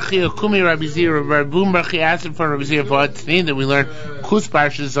 Raibun Barachia, Kumi Rabbi Zira, Raibun Barachia asked for Rabbi Zira, but that we learn Kuspar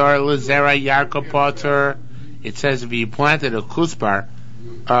Shazar Lazera Yarka Potter. It says if you planted a kuspar,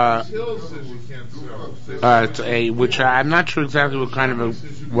 which I'm not sure exactly what kind of a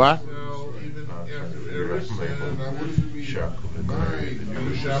what.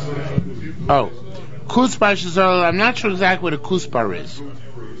 Oh, kuspar shazar. I'm not sure exactly what a kuspar is.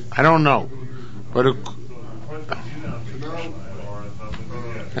 I don't know, but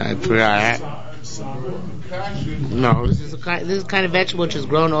I forgot. No, this is a kind of vegetable which is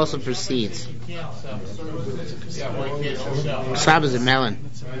grown also for seeds. Sab is a melon.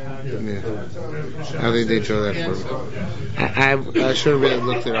 Yeah. I think they show that for me. I should have really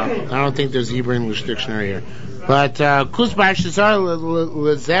looked it up. I don't think there's a Hebrew English dictionary here. But Kusbar Shazar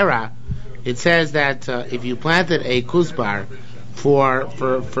Lezera, it says that if you planted a Kusbar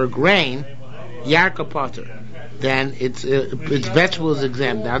for grain, Yarka Potter, then its vegetables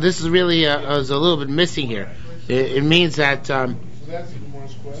exempt. Now this is really is a little bit missing here. It means that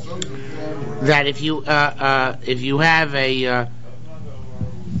that if you have a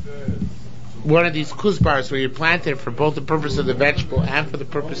one of these kuspars where you plant it for both the purpose of the vegetable and for the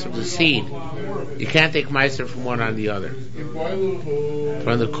purpose of the seed, you can't take meiser from one on the other.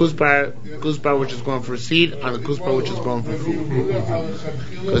 From the kuspar which is grown for seed on the kuspar which is grown for food,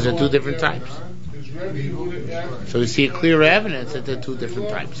 because they're 2 different types. So we see clear evidence that they're 2 different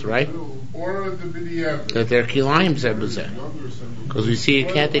types, right? That they're kilayim zebuzeh. Because we see you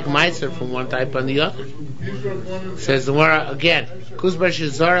can't take meiser from one type on the other. Says the Gemara again, Kuzbar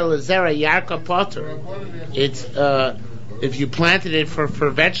Shazara Lazera Yarka Potter. It's if you planted it for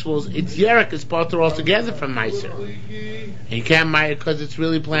vegetables, it's yerek is potter altogether from meiser. And you can't meiser because it's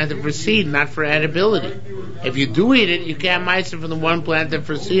really planted for seed, not for edibility. If you do eat it, you can't meiser from the one planted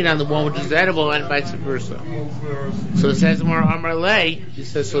for seed on the one which is edible, and vice versa. So it says more Amar Lei. He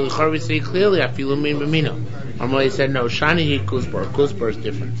says so. The Chorvi say clearly, Afilu min b'mino. Amar Lei said no. Shani hi kuzbar. Kuzbar is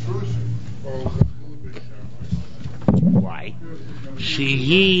different. Why?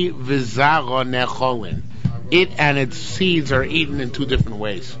 Shehi v'zaro necholin. It and its seeds are eaten in two different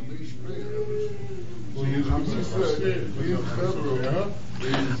ways.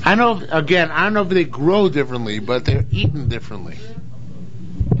 I know if they grow differently, but they're eaten differently.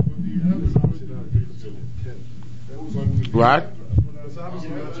 What? It's obviously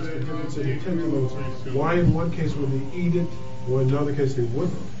not just a difference in intent. Why in one case would they eat it, or in another case they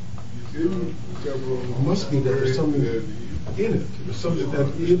wouldn't? It must be that there's something in it. There's something that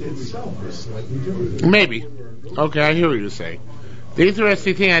it itself is slightly different. Maybe. Okay, I hear what you're saying. The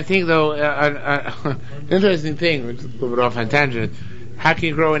interesting thing, I think, though, the interesting thing, which is a little bit off on tangent, how can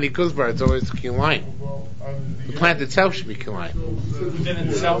you grow any kuzbar? It's always kilayim. The plant itself should be kilayim. Within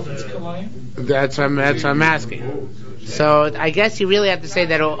itself, it's kilayim? That's what I'm asking. So I guess you really have to say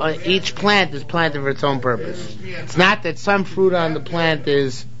that each plant is planted for its own purpose. It's not that some fruit on the plant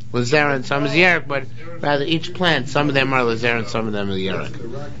is Lazera and some is Yerek, but rather each plant, some of them are Lazera and some of them are Yerek.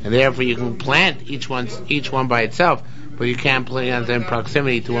 And therefore you can plant each one by itself, but you can't plant them in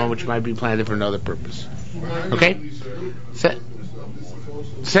proximity to one which might be planted for another purpose. Okay?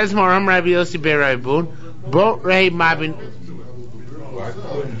 Says Moram Rabbi Yossi Be'Raibun, Bo Rei Mabin. Why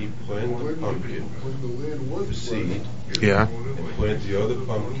couldn't he plant the pumpkin for seed? Yeah. And plant the other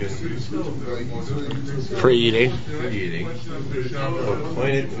pumpkin For eating. Or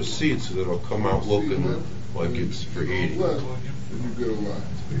plant it for seed so that it'll come out looking like it's for eating.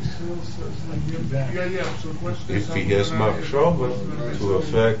 If he has machshava to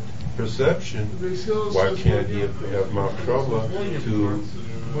affect perception, why can't he have machshava to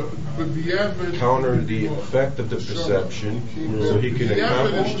counter the effect of the perception so he can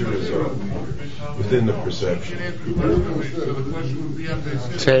accomplish the result within the perception?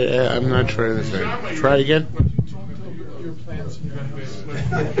 Say, I'm not sure I understand. Try again.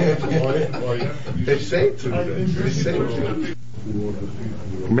 They say to.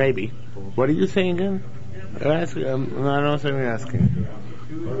 Maybe. What are you saying again? I don't know what I'm asking.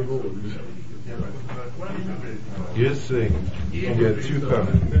 You're saying you get two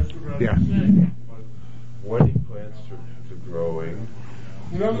pumpkins. Yeah. One he plants to growing.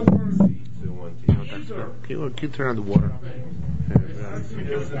 Seeds in one Keep turning on the water. He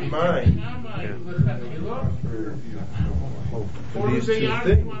doesn't mind. These two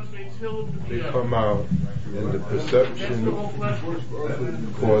things, they come out in the perception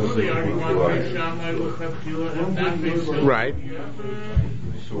causes it to be life. Right.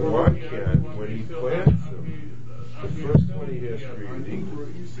 So why can't, when he plants them, the first one he has for eating,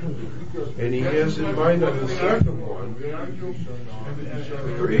 and he has in mind on the second one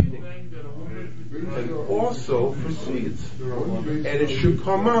for eating, and also for seeds. And it should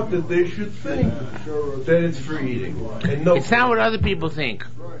come out that they should think that it's for eating. And no, it's not what other people think.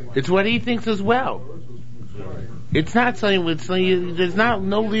 It's what he thinks as well. It's not something. There's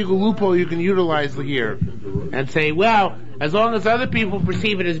no legal loophole you can utilize here and say, well, as long as other people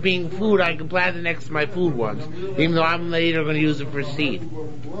perceive it as being food, I can plant it next to my food ones, even though I'm later going to use it for seed.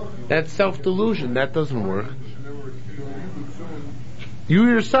 That's self-delusion. That doesn't work. You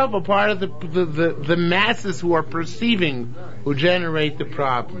yourself are part of the masses who are perceiving, who generate the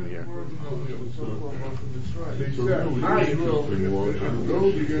problem here.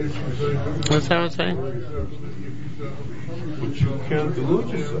 What's that I'm saying? But you can't delude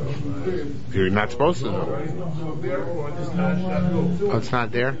yourself. You're not supposed to know. Oh, it's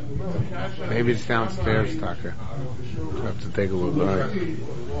not there? Maybe it's downstairs, Tucker. I'll have to take a look. All right.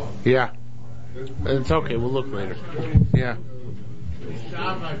 Yeah. It's okay, we'll look later. Yeah.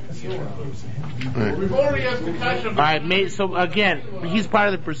 Alright, so again, he's part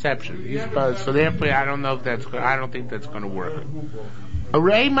of the perception. So therefore, I don't think that's going to work. So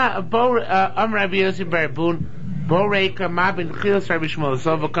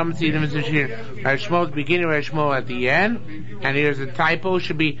come see them Shmuel's beginning, Shmuel at the end, and here's a typo.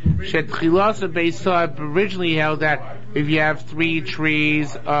 Should be originally held that if you have 3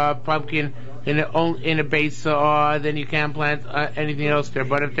 trees, pumpkin, in a base, then you can't plant anything else there.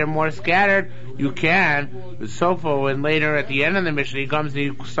 But if they're more scattered, you can. The Sofo, and later at the end of the mission, he comes and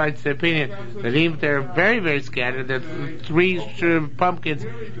he cites the opinion that even if they're very, very scattered, that 3 pumpkins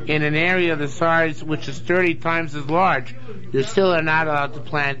in an area the size which is 30 times as large, you still are not allowed to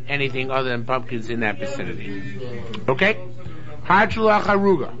plant anything other than pumpkins in that vicinity. Okay? Hachulach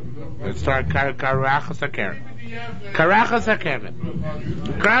Haruga. Let's start Karachas HaKerem. Karachas HaKerem.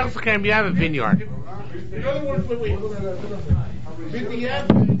 Karachas HaKerem, you have a vineyard.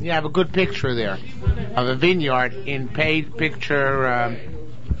 You have a good picture there of a vineyard in picture.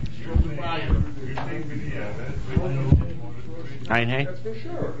 Hey? I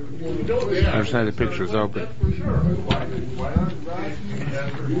just had the pictures open.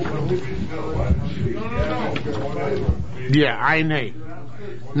 Yeah, hey.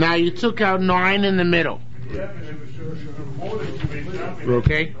 Now you took out 9 in the middle.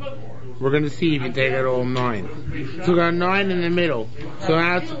 Okay? We're going to see if you take out all 9. Took out 9 in the middle. So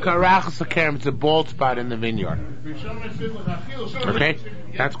now it's Karachas HaKerem. It's a bald spot in the vineyard. Okay?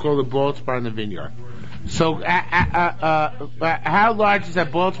 That's called a bald spot in the vineyard. So, how large does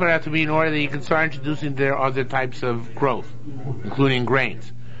that bald spot have to be in order that you can start introducing their other types of growth, including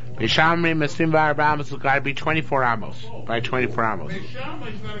grains? Beishamri Mesrim Amos got to be 24 amos by 24 amos.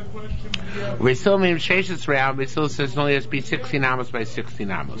 Beisilmim Sheshes Real, Beisil says it only has to be 16 amos by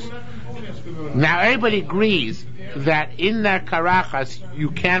 16 amos. Now everybody agrees that in that Karachas you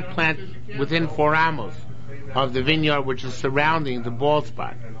can't plant within 4 amos of the vineyard which is surrounding the bald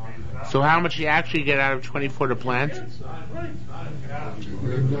spot. So how much you actually get out of 24 to plant?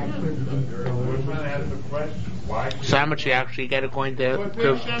 So how much you actually get according to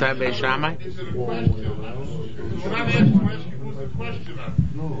Beis Shammai?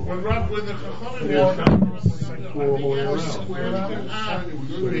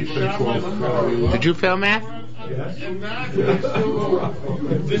 Did you fail math? Yes.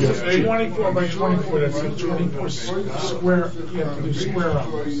 This is 24 by 24. That's 24 square. You have to do square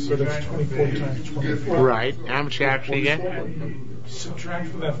hours. So that's 24 times 24. Right. How much you actually get? Subtract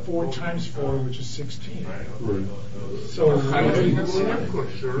from that 4 times 4, which is 16. Right. So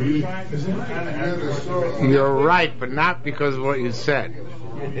you're right, but not because of what you said.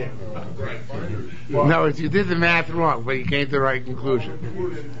 No, you did the math wrong, but you came to the right conclusion.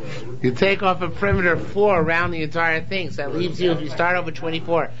 You take off a perimeter of 4 around the entire thing, so that leaves you, if you start off with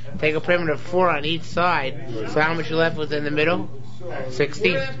 24, take a perimeter of 4 on each side, so how much you left with in the middle?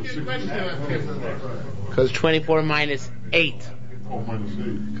 16. Because 24 minus 8.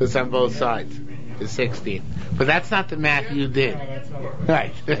 Because on both sides is 16. But that's not the math you did.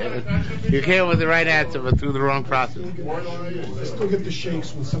 Right. You came with the right answer, but through the wrong process. I still get the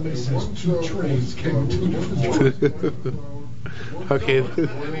shakes when somebody says 2 trays came in 2 different trays. Okay.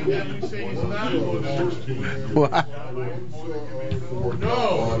 What?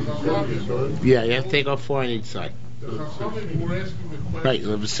 Yeah, you have to take off 4 on each side. Right, you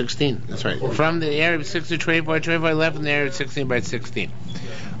live with 16. That's right. From the area of 16 to 24, 24 left in the area of 16 by 16.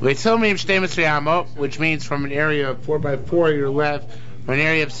 Which means from an area of 4 by 4 you're left, from an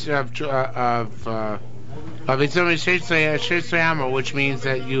area which means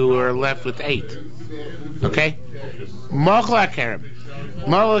that you are left with 8. Okay? Mochla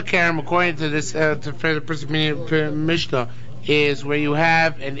Kerem, according to this, to further Mishnah, is where you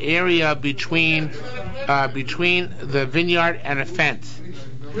have an area between the vineyard and a fence.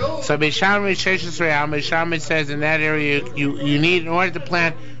 So Beishamri says in that area you need, in order to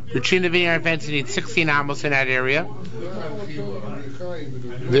plant between the vineyard and fence, you need 16 amos in that area.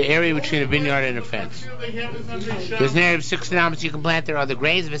 The area between a vineyard and a fence. There's an area of 16 amos you can plant there. Other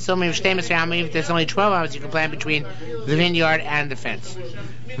grains. If there's only 12 amos you can plant between the vineyard and the fence.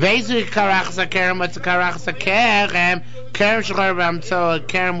 What's the Karachas HaKerem? So a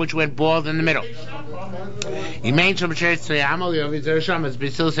kerem which went bald in the middle. You made some shades to Yerushalmi,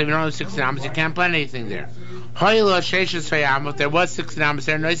 but still say you don't have 16 amos, you can't plant anything there. If there was 16 amos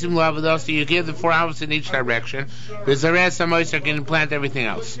there, so you give the 4 amos in each direction. There's the rest of amos you can plant everything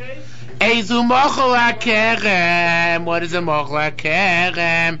else. What is a mochla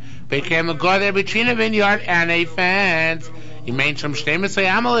kerem? Became a god there between a vineyard and a fence. You made some shades to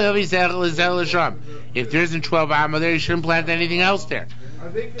Yerushalmi. If there isn't 12 amos there, you shouldn't plant anything else there.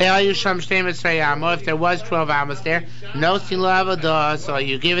 If there was 12 amos there, no silavada, so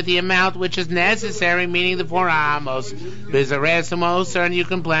you give it the amount which is necessary, meaning the 4 amos. There's a resamos, and you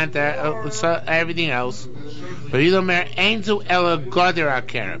can plant there, everything else. But you don't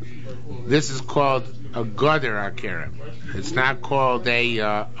care. This is called a Goder Akerem. It's not called a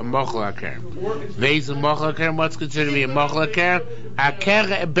Mochel Akerem. Vez a Mochel Akerem, what's considered to be a Mochel Akerem?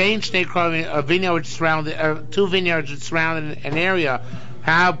 A vineyard which surrounded, two vineyards which surrounded an area.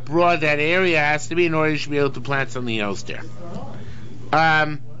 How broad that area has to be in order to be able to plant something else there.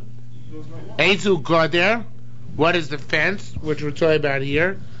 Eizu Goder, what is the fence, which we're talking about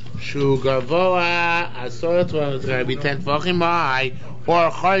here? Shu Gavoa, Asot, it's going to be 10 Tfachim high, or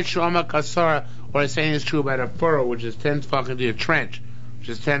Chol Shoma Kasara, or the same is true about a furrow, which is 10 Tfachim deep, a trench, which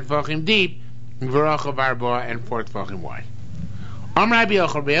is 10 Tfachim deep, V'rochav Arba, and 4 Tfachim wide. Rabbi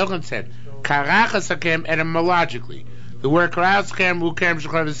Yochanan said, Karachas HaKerem, etymologically, the word Karachas HaKerem, Ukerem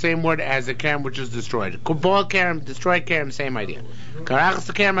should have the same word as the Kerem which is destroyed. Kubal Kerem, destroyed Kerem, same idea. Karachas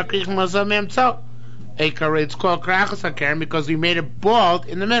HaKerem, Akrich Mazal Memtzo. It's called Karachas HaKerem because we made it bald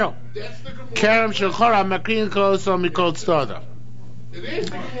in the middle. Kerem Shechora, Makrin Koso Mikol Stoda.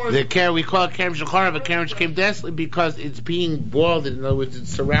 The Kerem, we call it Kerem Shechora, but Kerem came desolate because it's being balded. In other words, it's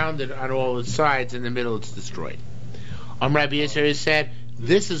surrounded on all its sides. In the middle, it's destroyed. Rabbi Yisrael said,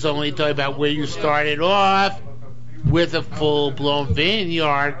 this is only talking about where you started off with a full-blown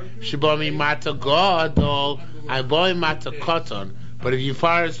vineyard. Shibami Mata Gadol, Aboy Mata Koton. But if you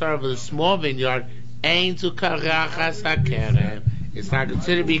start with a small vineyard, Ein to Karachas HaKerem. It's not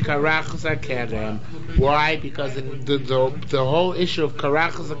considered to be Karachas HaKerem. Why? Because the whole issue of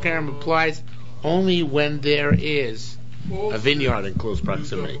Karachas HaKerem applies only when there is a vineyard in close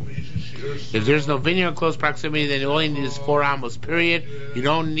proximity. If there's no vineyard in close proximity, then all you need is 4 amos, period. You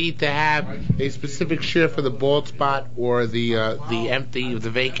don't need to have a specific shiur for the bald spot or the empty,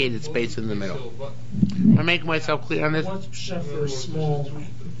 the vacated space in the middle. Am I making myself clear on this? What's pshat for a small?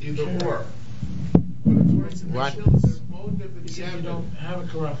 Either or. What? You said you don't have a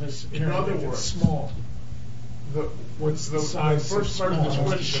karachas. In other It's words, small. What's the size? First part of this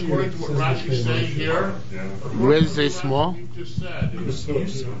question, according to what Rashi's saying here, Where does it say small?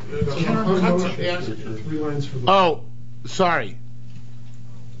 Oh, sorry.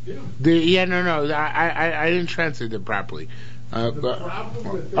 No. I didn't translate it properly. He says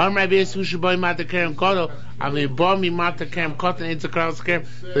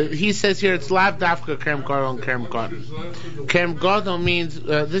here it's lav dafka kerem gadol and kerem cotton. Kerem gadol means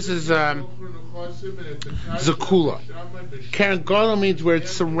this is zakula. Kerem gadol means where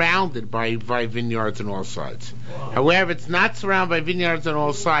it's surrounded by vineyards on all sides. However, it's not surrounded by vineyards on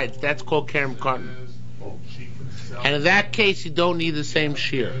all sides. That's called kerem cotton. And in that case, you don't need the same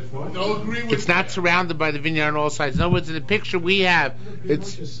shiur. It's not surrounded by the vineyard on all sides. In other words, in the picture we have,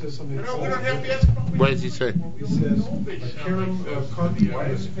 it's... What does he say? He says, Kerem cotton,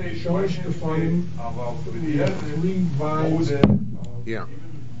 Shorish Kefayim, 3 vines. Yeah.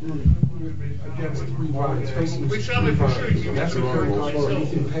 Against 3 vines, facing 3 vines. So that's a Kerem cotton.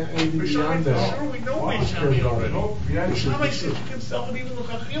 Anything beyond that.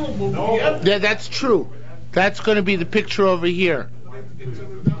 Yeah, that's true. That's going to be the picture over here.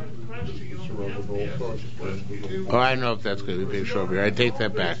 Oh, I don't know if that's going to be the picture over here. I take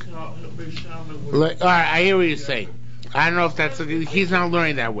that back. All right, I hear what you're saying. I don't know if that's... He's not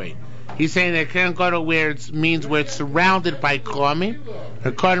learning that way. He's saying that Keren Gadol means where it's surrounded by Kromim,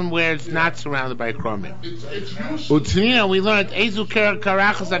 and Kodem where it's not surrounded by Kromim. Utzina, we learned Ezu Keren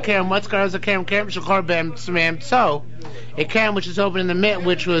Karachas HaKerem, what's Karachas HaKerem? Kerem Shechor B'em Tzmeim Tzo, a Kerem which is open in the middle,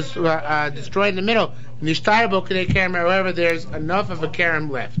 which was destroyed in the middle. Nishtaybo K'nei Kerem, however, there's enough of a Kerem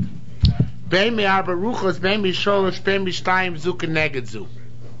left. Bein Me'arba Ruchos, Bein Me'sholosh, Bein Me'shtayim Zu K'neged Zu.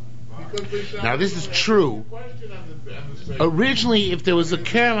 Now this is true. Originally, if there was a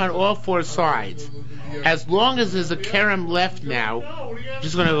kerem on all 4 sides, as long as there's a kerem left now, I'm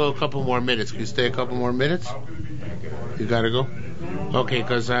just going to go a couple more minutes. Can you stay a couple more minutes? You got to go? Okay,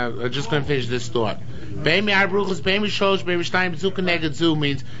 because I'm just going to finish this thought. Means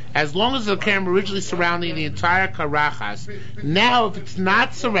as long as the kerem originally surrounding the entire karachas, now if it's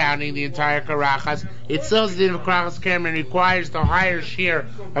not surrounding the entire karachas, it still is the karachas kerem and requires the higher shiur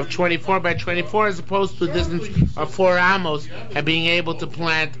of 24 by 24 as opposed to a distance of 4 amos and being able to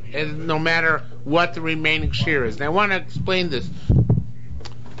plant no matter what the remaining shiur is. Now I want to explain this.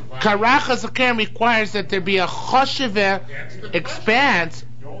 Karachas kerem requires that there be a choshev expanse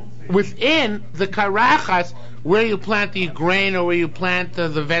within the karachas where you plant the grain or where you plant the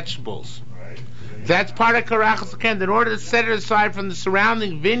vegetables. That's part of karachas kerem. In order to set it aside from the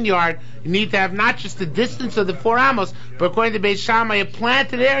surrounding vineyard, you need to have not just the distance of the 4 amos, but according to Beit Shammai, a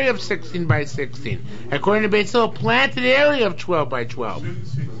planted area of 16 by 16. According to Beit Hillel, a planted area of 12 by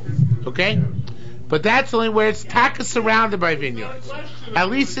 12. Okay? But that's only where it's taka surrounded by vineyards. At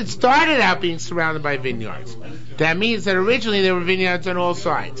least it started out being surrounded by vineyards. That means that originally there were vineyards on all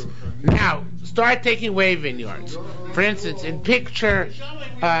sides. Now, start taking away vineyards. For instance, in picture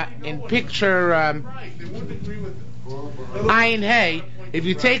Ayin Hay, if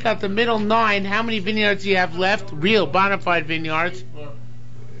you take out the middle 9, how many vineyards do you have left? Real, bona fide vineyards.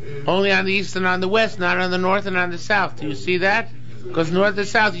 Only on the east and on the west, not on the north and on the south. Do you see that? Because north and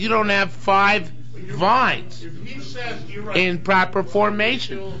south, you don't have 5 vines in proper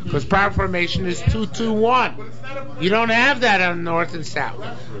formation. Because proper formation is 2-2-1. You don't have that on north and south.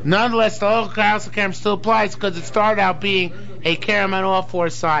 Nonetheless, the local Karam still applies because it started out being a Karam on all 4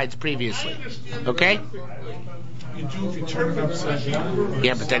 sides previously. Okay? You do if you turn it upside down.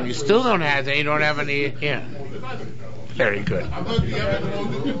 Yeah, but then you still don't have that. You don't have any. Yeah. Very good.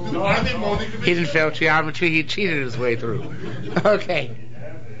 He didn't fail geometry. He cheated his way through. Okay.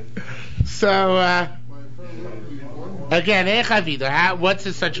 So, again, what's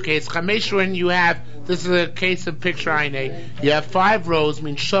in such a case? When you have, this is a case of picture Aine. You have 5 rows,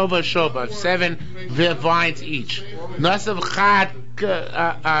 means shova, 7 vines each. Nasav chad,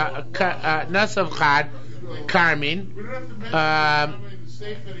 Carmen,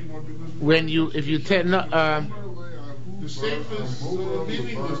 if you take the safe is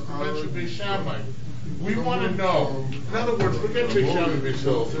meaningless to mention Beis Shammai. We want to know. In other words, forget Beis Shammai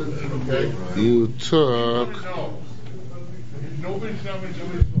myself. Okay. You took. No Beis Shammai.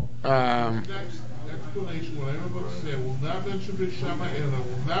 Explanation. What I'm about to say, I will not mention Beis Shammai, and I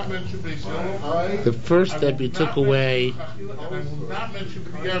will not mention Beis Shammai. The first step, you took away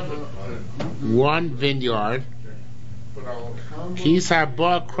 1 vineyard. Kisar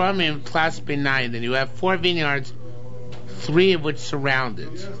ba kramim plus benign. Then you have 4 vineyards, 3 of which surround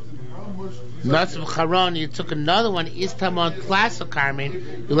it. Nasav Charon, you took another one, Istamon plus a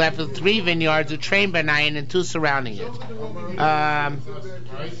Carmen. You left with 3 vineyards, a train benign, and 2 surrounding it. I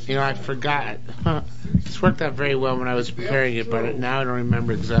forgot. This worked out very well when I was preparing it, but now I don't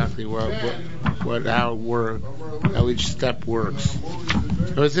remember exactly how each step works.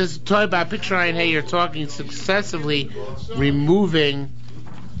 It was this toy about picture Ayin Hey, you're talking successively removing.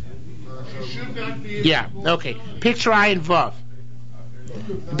 Yeah, okay. Picture Ayin Vav.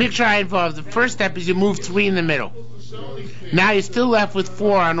 Picture Ayin Vav, the first step is you move 3 in the middle. Now you're still left with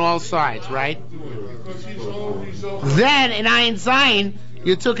 4 on all sides, right? Then in Ayin Zayin,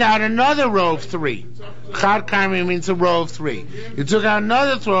 you took out another row of 3. Chad Karmi means a row of 3. You took out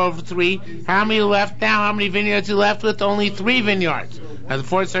another row of 3. How many left now? How many vineyards you left with? Only 3 vineyards. Now the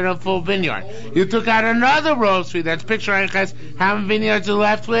 4th are a full vineyard. You took out another row of 3. That's picture Ayin Ches. How many vineyards you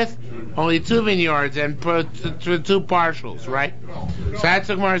left with? Only 2 vineyards and 2 partials, right? So that's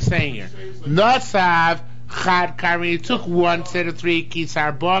what we're saying here. Nosav Chad Karmi. You took 1 instead of 3.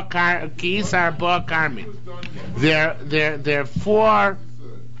 Kisar ba Karmi. There are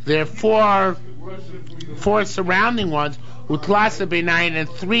 4 surrounding ones. Utlasa benign and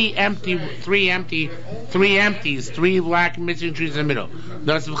 3 empties, 3 black missing trees in the middle.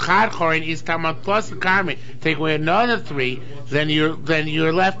 Take away another 3, then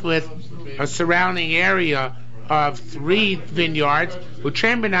you're left with a surrounding area of 3 vineyards. With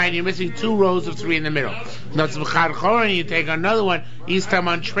train benign, you're missing 2 rows of 3 in the middle. You take another one. Eastam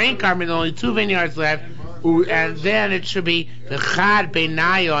on train carmen, only 2 vineyards left, and then it should be the chad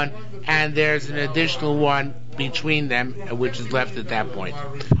benayon, and there's an additional one between them, which is left at that point.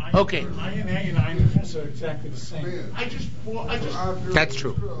 Okay. Ayin A and Ayin Ches are exactly the same. That's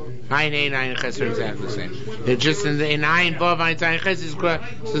true. Ayin A and Ayin Ches are exactly the same. They're just in Ayin Vav, Ayin Ches is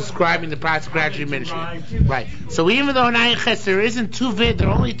describing the process of gradually diminishing. Right. So even though in Ayin Ches there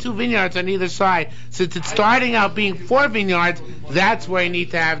are only 2 vineyards on either side, since it's starting out being 4 vineyards, that's where you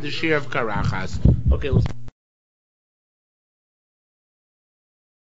need to have the shiur of karachas. Okay.